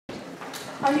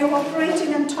Are you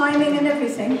operating and timing and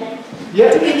everything?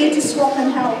 Yeah. Do we need to swap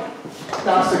and help?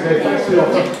 That's okay, thanks for the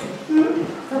offer.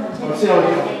 I'll see how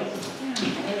you go.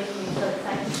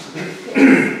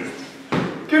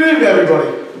 Good evening, everybody.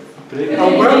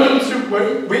 And welcome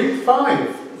to week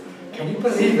 5. Can you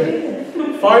believe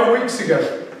it? 5 weeks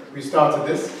ago we started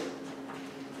this.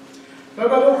 Now I've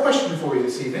got a little question for you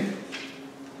this evening.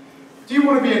 Do you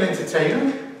want to be an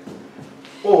entertainer?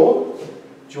 Or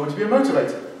do you want to be a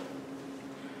motivator?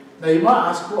 Now you might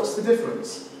ask, what's the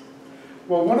difference?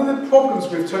 Well, one of the problems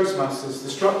with Toastmasters, the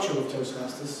structure of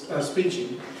Toastmasters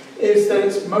speaking, is that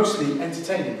it's mostly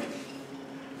entertaining.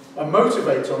 A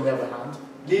motivator, on the other hand,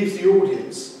 leaves the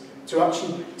audience to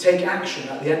actually take action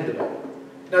at the end of it.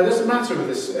 Now, it doesn't matter with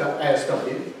this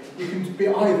ASW, you can be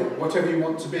either, whatever you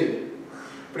want to be.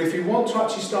 But if you want to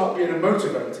actually start being a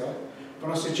motivator,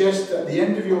 then I suggest that at the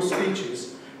end of your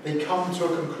speeches, they come to a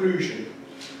conclusion.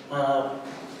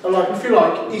 Like, if you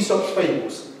like, Aesop's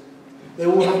fables. They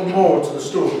all have a moral to the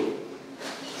story.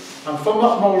 And from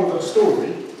that moral of the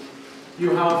story,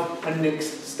 you have a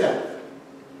next step.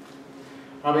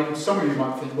 I mean, some of you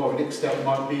might think, well, the next step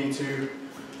might be to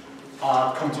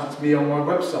contact me on my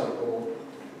website or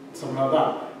something like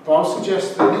that. But I'll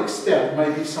suggest the next step may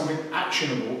be something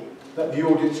actionable that the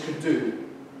audience could do.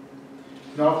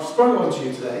 Now, I've sprung it onto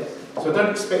you today, so I don't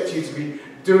expect you to be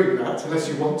doing that, unless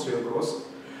you want to, of course.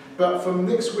 But from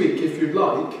next week, if you'd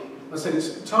like, I said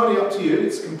it's entirely up to you,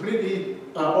 it's completely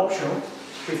optional.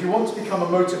 If you want to become a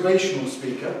motivational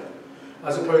speaker,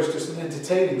 as opposed to just an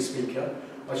entertaining speaker,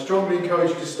 I strongly encourage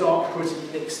you to start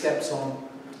putting next steps on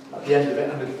at the end of it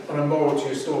and a moral to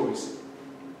your stories.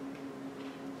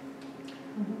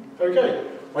 Okay,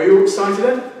 are you all excited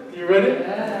then? Are you ready?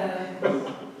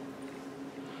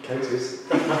 Cases.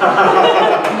 I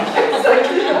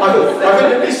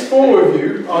think at least 4 of you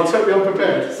are totally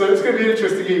unprepared, so it's going to be an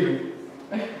interesting evening.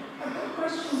 I've got a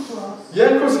question to ask. Yeah,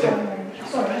 of course you can.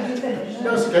 Sorry, have you finished?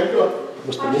 No, it's okay, go on. I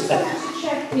just wanted to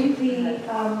check with the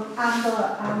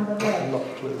amber and the red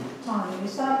timing.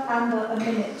 Is that amber a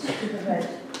minute to the red?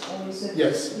 Or is it?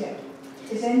 Yes. Yeah.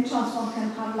 Is there any chance one can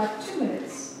have like 2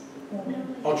 minutes?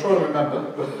 I'll try and remember,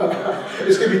 but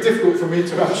it's going to be difficult for me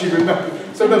to actually remember.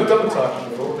 So I've never done the typing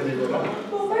before, believe it or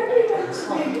not. Well, when we went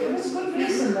to it was a good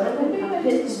reason though. When we went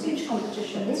to the speech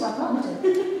competition in Southampton,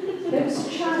 there was a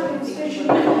chap who was visually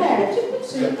impaired,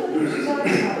 so you couldn't use his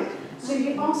eyesight. So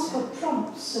you asked for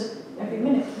prompts every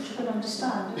minute, which you could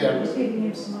understand. Yeah. It was giving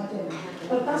him some idea.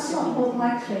 But that's not what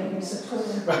my claim is at all.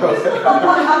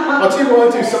 I'll tell you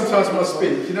what I do sometimes when I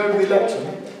speak. You know, the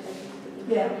lecture,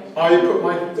 Yeah. I put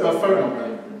my phone on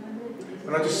there,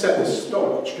 and I just set the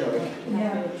stopwatch going,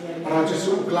 Yeah. and I just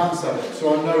sort of glance at it,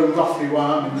 so I know roughly where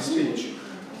I am in the speech.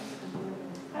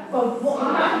 Well, what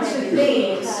happens with me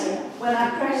is, when I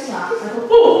press that, I go,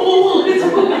 oh, it's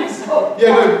all messed up.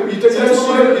 Yeah, no, you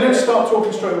don't start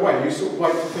talking straight away, you sort of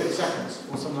wait for 30 seconds,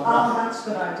 or something like that. Oh, that's a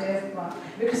good idea, right.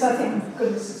 Because I think,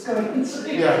 goodness, it's going into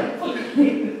the Yeah.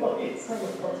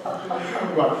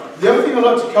 Right. The other thing I'd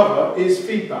like to cover is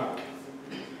feedback.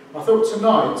 I thought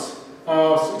tonight, I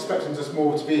was expecting just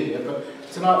more to be here, but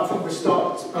tonight I think we'll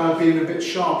start being a bit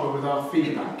sharper with our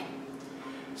feedback.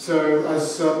 So,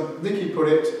 as Nikki put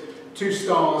it, 2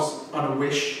 stars and a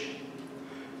wish.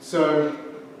 So,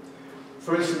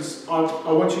 for instance,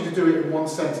 I want you to do it in 1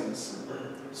 sentence.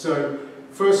 So,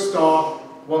 first star,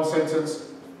 1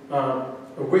 sentence, a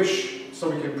wish,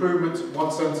 something improvement,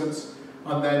 1 sentence,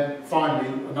 and then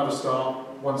finally another star,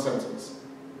 1 sentence.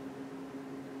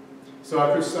 So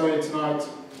I could say tonight,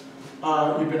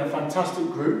 you've been a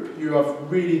fantastic group, you have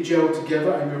really gelled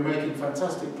together and you're making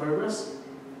fantastic progress.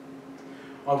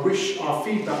 I wish our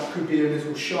feedback could be a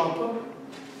little sharper.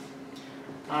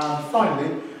 And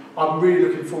finally, I'm really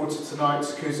looking forward to tonight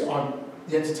because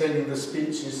the entertaining of the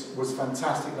speeches was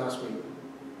fantastic last week.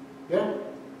 Yeah?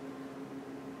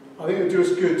 I think it would do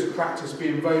us good to practice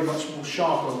being very much more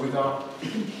sharper with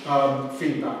our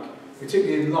feedback.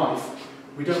 Particularly in life,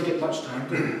 we don't get much time,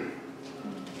 do we?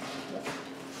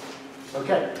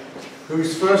 Okay,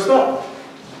 who's first up?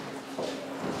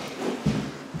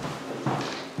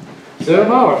 Sarah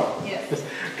Mara. Yes.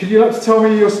 Could you like to tell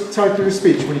me your title of your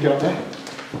speech when you get up there?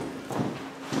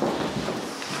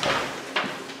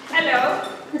 Hello.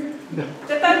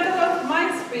 The title of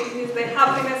my speech is The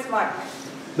Happiness Magnet.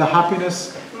 The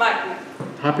Happiness Magnet.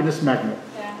 Happiness Magnet.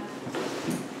 Yeah.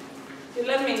 You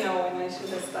let me know when I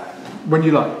should start. When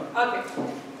you like. Okay.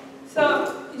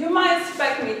 So, you might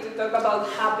expect me to talk about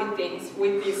happy things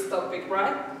with this topic,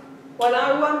 right? What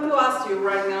I want to ask you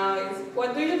right now is,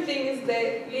 what do you think is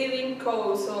the leading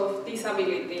cause of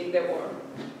disability in the world?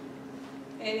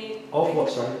 Any? Of what,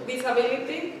 sorry?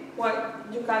 Disability? Well,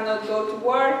 you cannot go to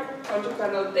work, or you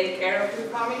cannot take care of your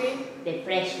family.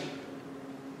 Depression.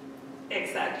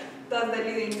 Exactly. That's the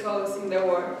leading cause in the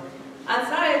world.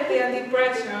 Anxiety and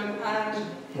depression and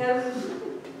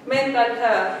mental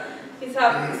health is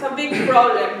a big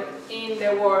problem in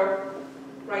the world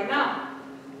right now.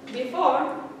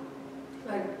 Before,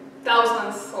 like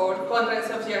thousands or hundreds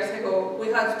of years ago, we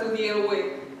had to deal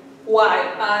with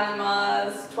wild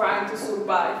animals trying to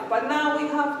survive. But now we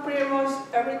have pretty much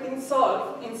everything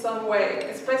solved in some way,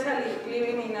 especially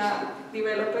living in a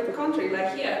developed country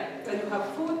like here, that you have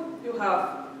food, you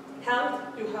have health,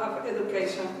 you have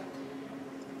education.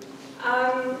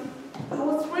 And I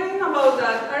was reading about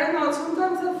that. I don't know,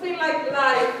 sometimes I feel like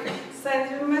life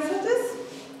sends you messages.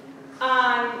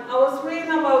 And I was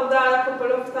reading about that a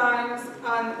couple of times,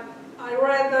 and I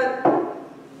read that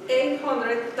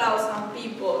 800,000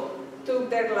 people took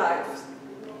their lives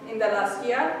in the last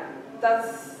year.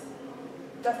 That's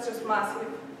just massive.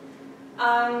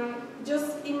 And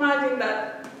just imagine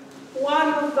that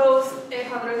one of those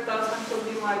 800,000 could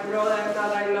be my brother,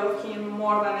 that I love him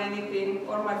more than anything,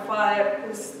 or my father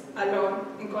who's alone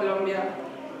in Colombia,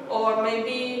 or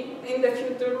maybe in the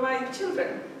future my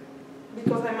children,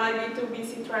 because I might be too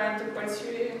busy trying to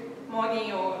pursue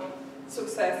money or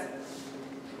success.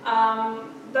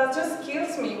 That just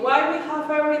kills me. Why we have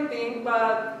everything,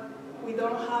 but we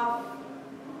don't have,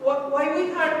 why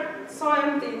we are so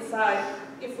empty inside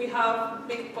if we have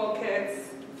big pockets,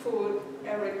 food,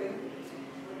 everything.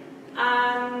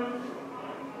 And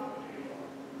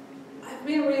I've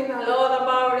been reading a lot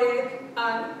about it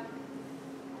and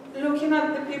looking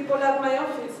at the people at my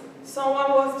office. Someone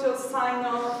was just signed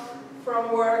off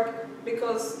from work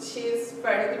because she's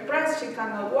very depressed, she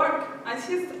cannot work, and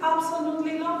she's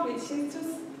absolutely lovely. She's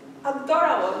just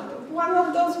adorable. One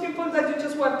of those people that you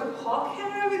just want to hug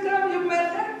her every time you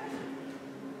met her.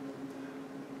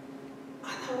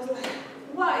 And I was like,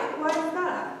 why? Why is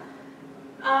that?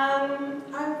 And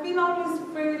I've been always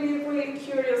really, really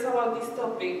curious about this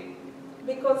topic,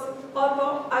 because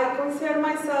although I consider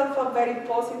myself a very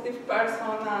positive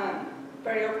person and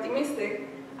very optimistic,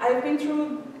 I've been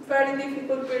through very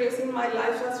difficult periods in my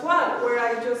life as well, where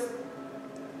I just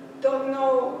don't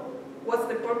know what's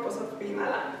the purpose of being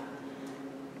alive.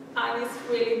 And it's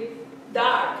really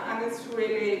dark and it's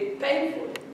really painful.